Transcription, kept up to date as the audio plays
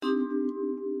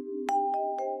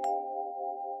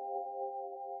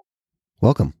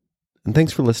Welcome, and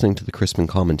thanks for listening to the Crispin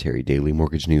Commentary Daily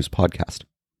Mortgage News Podcast.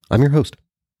 I'm your host,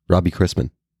 Robbie Crispin.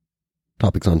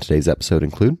 Topics on today's episode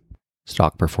include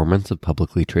stock performance of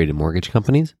publicly traded mortgage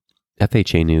companies,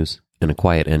 FHA news, and a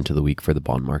quiet end to the week for the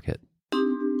bond market.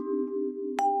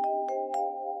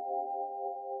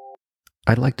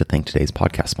 I'd like to thank today's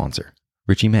podcast sponsor,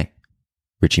 Richey May.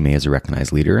 Richey May is a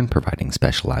recognized leader in providing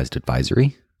specialized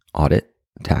advisory, audit,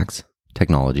 tax,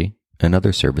 technology, and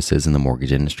other services in the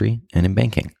mortgage industry and in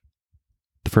banking.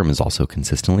 The firm has also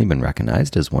consistently been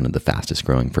recognized as one of the fastest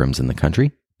growing firms in the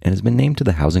country and has been named to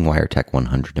the HousingWire Tech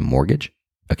 100 in mortgage,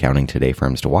 Accounting Today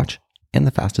Firms to Watch, and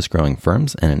the fastest growing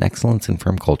firms and an excellence in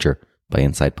firm culture by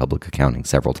Inside Public Accounting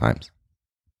several times.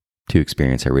 To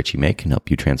experience how Richey May can help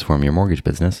you transform your mortgage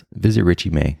business, visit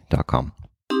richeymay.com.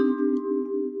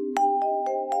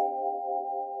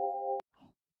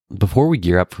 Before we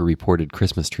gear up for reported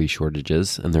Christmas tree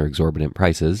shortages and their exorbitant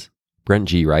prices, Brent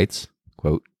G. writes,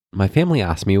 quote, "My family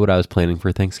asked me what I was planning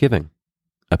for Thanksgiving.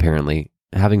 Apparently,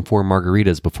 having 4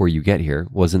 margaritas before you get here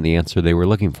wasn't the answer they were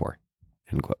looking for."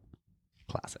 End quote.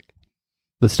 Classic.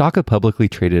 The stock of publicly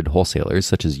traded wholesalers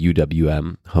such as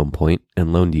UWM, HomePoint, and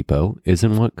loanDepot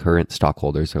isn't what current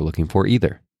stockholders are looking for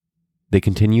either. They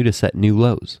continue to set new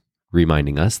lows,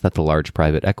 reminding us that the large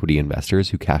private equity investors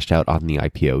who cashed out on the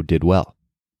IPO did well.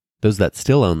 Those that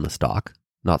still own the stock,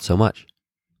 not so much.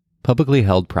 Publicly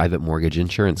held private mortgage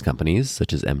insurance companies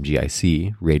such as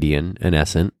MGIC, Radian, and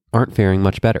Essent aren't faring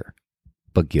much better.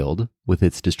 But Guild, with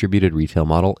its distributed retail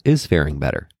model, is faring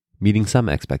better, meeting some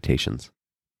expectations.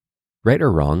 Right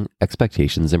or wrong,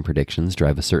 expectations and predictions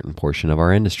drive a certain portion of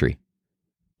our industry.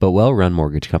 But well-run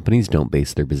mortgage companies don't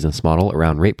base their business model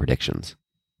around rate predictions,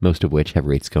 most of which have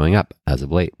rates going up as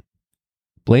of late.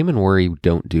 Blame and worry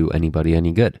don't do anybody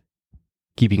any good.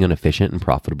 Keeping an efficient and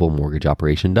profitable mortgage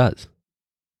operation does.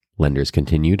 Lenders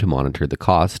continue to monitor the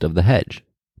cost of the hedge,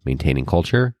 maintaining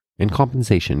culture and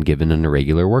compensation given an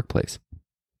irregular workplace.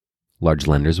 Large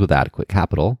lenders with adequate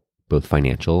capital, both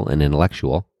financial and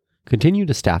intellectual, continue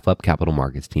to staff up capital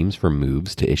markets teams for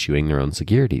moves to issuing their own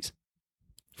securities.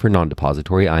 For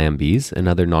non-depository IMBs and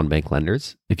other non-bank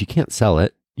lenders, if you can't sell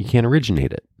it, you can't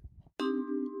originate it.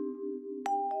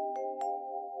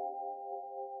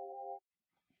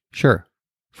 Sure.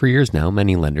 For years now,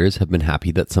 many lenders have been happy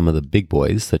that some of the big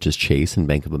boys, such as Chase and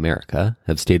Bank of America,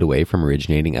 have stayed away from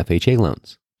originating FHA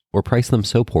loans, or priced them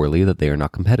so poorly that they are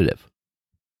not competitive.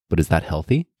 But is that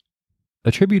healthy?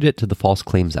 Attribute it to the False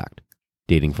Claims Act,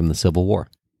 dating from the Civil War,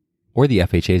 or the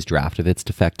FHA's draft of its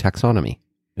defect taxonomy.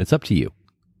 It's up to you.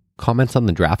 Comments on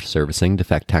the draft servicing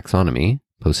defect taxonomy,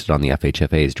 posted on the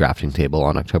FHFA's drafting table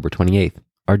on October 28th,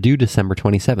 are due December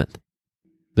 27th.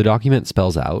 The document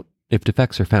spells out, if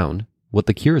defects are found, what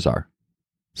the cures are,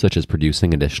 such as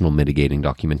producing additional mitigating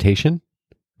documentation,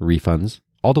 refunds,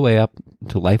 all the way up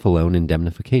to life-alone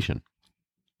indemnification.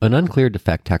 An unclear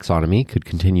defect taxonomy could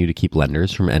continue to keep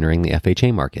lenders from entering the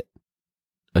FHA market.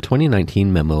 A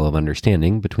 2019 memo of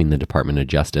understanding between the Department of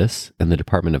Justice and the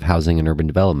Department of Housing and Urban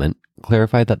Development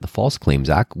clarified that the False Claims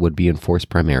Act would be enforced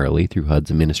primarily through HUD's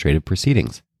administrative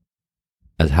proceedings.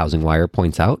 As HousingWire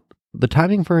points out, the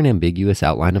timing for an ambiguous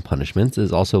outline of punishments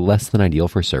is also less than ideal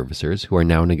for servicers who are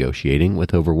now negotiating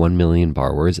with over 1 million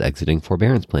borrowers exiting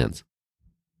forbearance plans.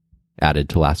 Added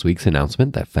to last week's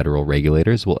announcement that federal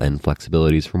regulators will end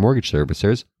flexibilities for mortgage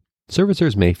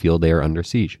servicers may feel they are under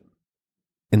siege.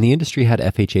 And the industry had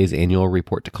FHA's annual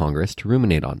report to Congress to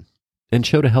ruminate on, and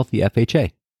showed a healthy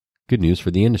FHA. Good news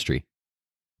for the industry.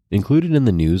 Included in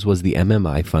the news was the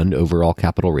MMI fund overall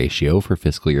capital ratio for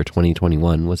fiscal year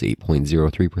 2021 was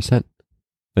 8.03%,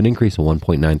 an increase of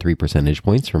 1.93 percentage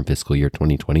points from fiscal year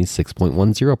 2020's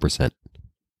 6.10%,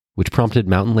 which prompted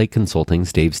Mountain Lake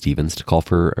Consulting's Dave Stevens to call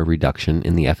for a reduction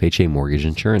in the FHA mortgage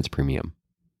insurance premium.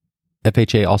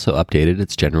 FHA also updated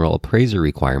its general appraiser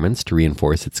requirements to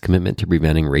reinforce its commitment to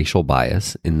preventing racial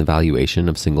bias in the valuation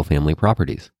of single-family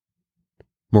properties.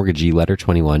 Mortgagee Letter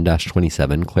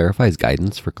 21-27 clarifies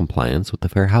guidance for compliance with the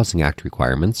Fair Housing Act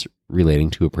requirements relating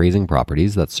to appraising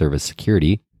properties that serve as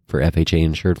security for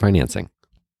FHA-insured financing.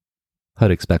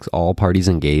 HUD expects all parties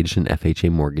engaged in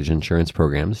FHA mortgage insurance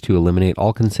programs to eliminate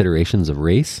all considerations of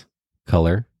race,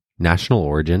 color, national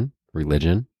origin,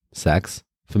 religion, sex,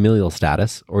 familial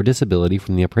status, or disability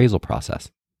from the appraisal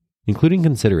process, including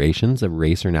considerations of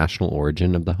race or national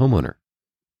origin of the homeowner,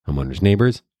 homeowner's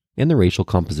neighbors, and the racial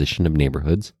composition of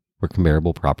neighborhoods where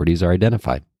comparable properties are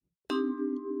identified.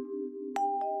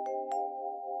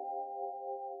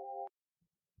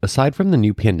 Aside from the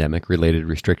new pandemic-related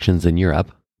restrictions in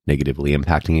Europe, negatively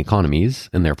impacting economies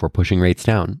and therefore pushing rates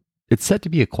down, it's set to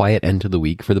be a quiet end to the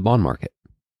week for the bond market.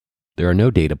 There are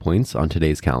no data points on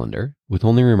today's calendar, with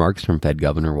only remarks from Fed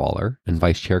Governor Waller and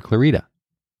Vice Chair Clarida.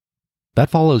 That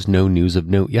follows no news of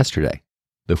note yesterday,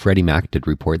 though Freddie Mac did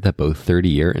report that both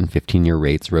 30-year and 15-year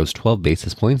rates rose 12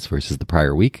 basis points versus the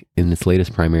prior week in its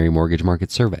latest primary mortgage market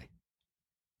survey.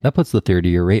 That puts the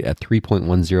 30-year rate at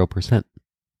 3.10%,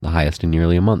 the highest in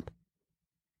nearly a month.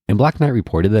 And Black Knight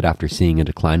reported that after seeing a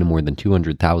decline of more than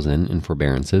 200,000 in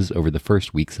forbearances over the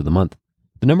first weeks of the month,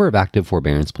 the number of active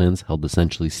forbearance plans held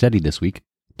essentially steady this week,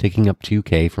 taking up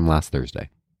 2K from last Thursday.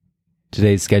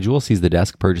 Today's schedule sees the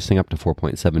desk purchasing up to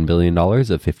 $4.7 billion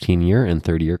of 15-year and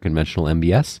 30-year conventional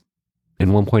MBS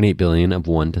and $1.8 billion of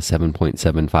 1 to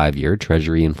 7.75-year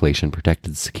Treasury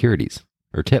inflation-protected securities,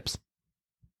 or TIPS.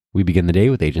 We begin the day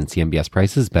with agency MBS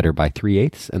prices better by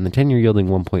 3/8 and the 10-year yielding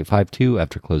 1.52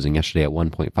 after closing yesterday at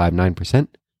 1.59%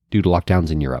 due to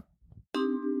lockdowns in Europe.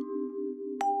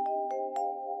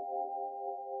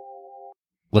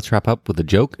 Let's wrap up with a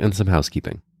joke and some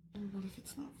housekeeping. What if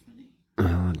it's not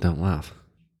funny? Don't laugh.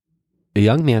 A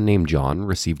young man named John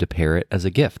received a parrot as a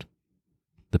gift.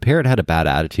 The parrot had a bad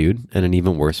attitude and an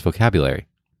even worse vocabulary.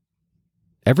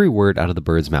 Every word out of the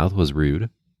bird's mouth was rude,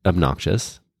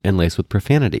 obnoxious, and laced with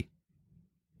profanity.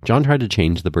 John tried to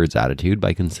change the bird's attitude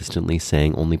by consistently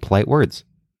saying only polite words,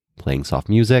 playing soft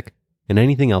music, and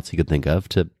anything else he could think of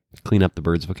to clean up the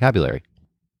bird's vocabulary.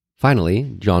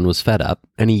 Finally, John was fed up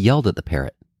and he yelled at the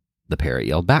parrot. The parrot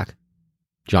yelled back.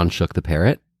 John shook the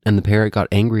parrot, and the parrot got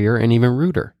angrier and even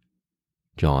ruder.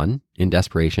 John, in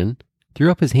desperation, threw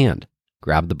up his hand,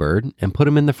 grabbed the bird, and put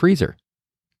him in the freezer.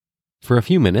 For a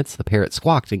few minutes, the parrot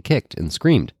squawked and kicked and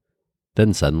screamed.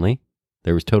 Then suddenly,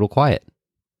 there was total quiet.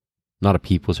 Not a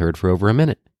peep was heard for over a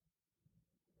minute.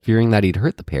 Fearing that he'd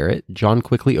hurt the parrot, John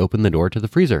quickly opened the door to the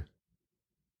freezer.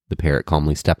 The parrot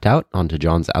calmly stepped out onto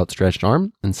John's outstretched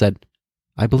arm and said,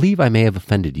 "I believe I may have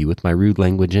offended you with my rude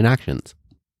language and actions.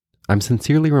 I'm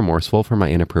sincerely remorseful for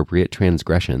my inappropriate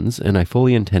transgressions, and I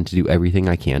fully intend to do everything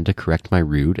I can to correct my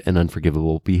rude and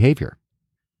unforgivable behavior."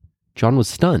 John was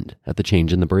stunned at the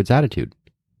change in the bird's attitude.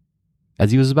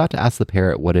 As he was about to ask the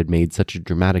parrot what had made such a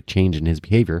dramatic change in his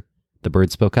behavior, the bird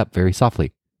spoke up very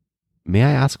softly. "May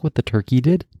I ask what the turkey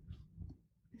did?"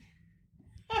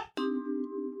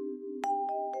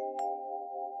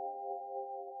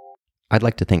 I'd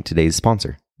like to thank today's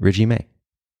sponsor, Richie May.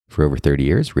 For over 30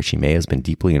 years, Richie May has been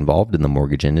deeply involved in the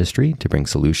mortgage industry to bring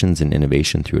solutions and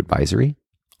innovation through advisory,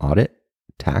 audit,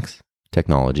 tax,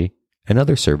 technology, and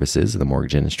other services in the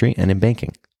mortgage industry and in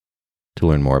banking. To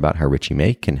learn more about how Richie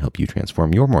May can help you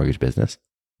transform your mortgage business,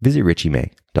 visit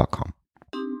richiemay.com.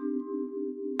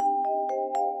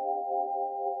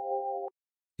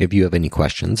 If you have any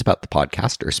questions about the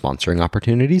podcast or sponsoring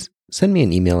opportunities, send me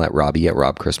an email at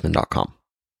robbie@robchrisman.com.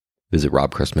 Visit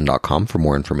robchrisman.com for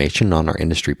more information on our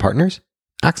industry partners,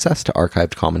 access to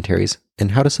archived commentaries,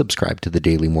 and how to subscribe to the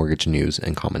daily mortgage news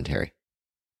and commentary.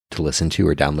 To listen to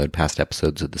or download past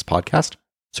episodes of this podcast,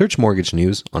 search Mortgage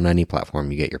News on any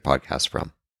platform you get your podcasts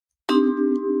from.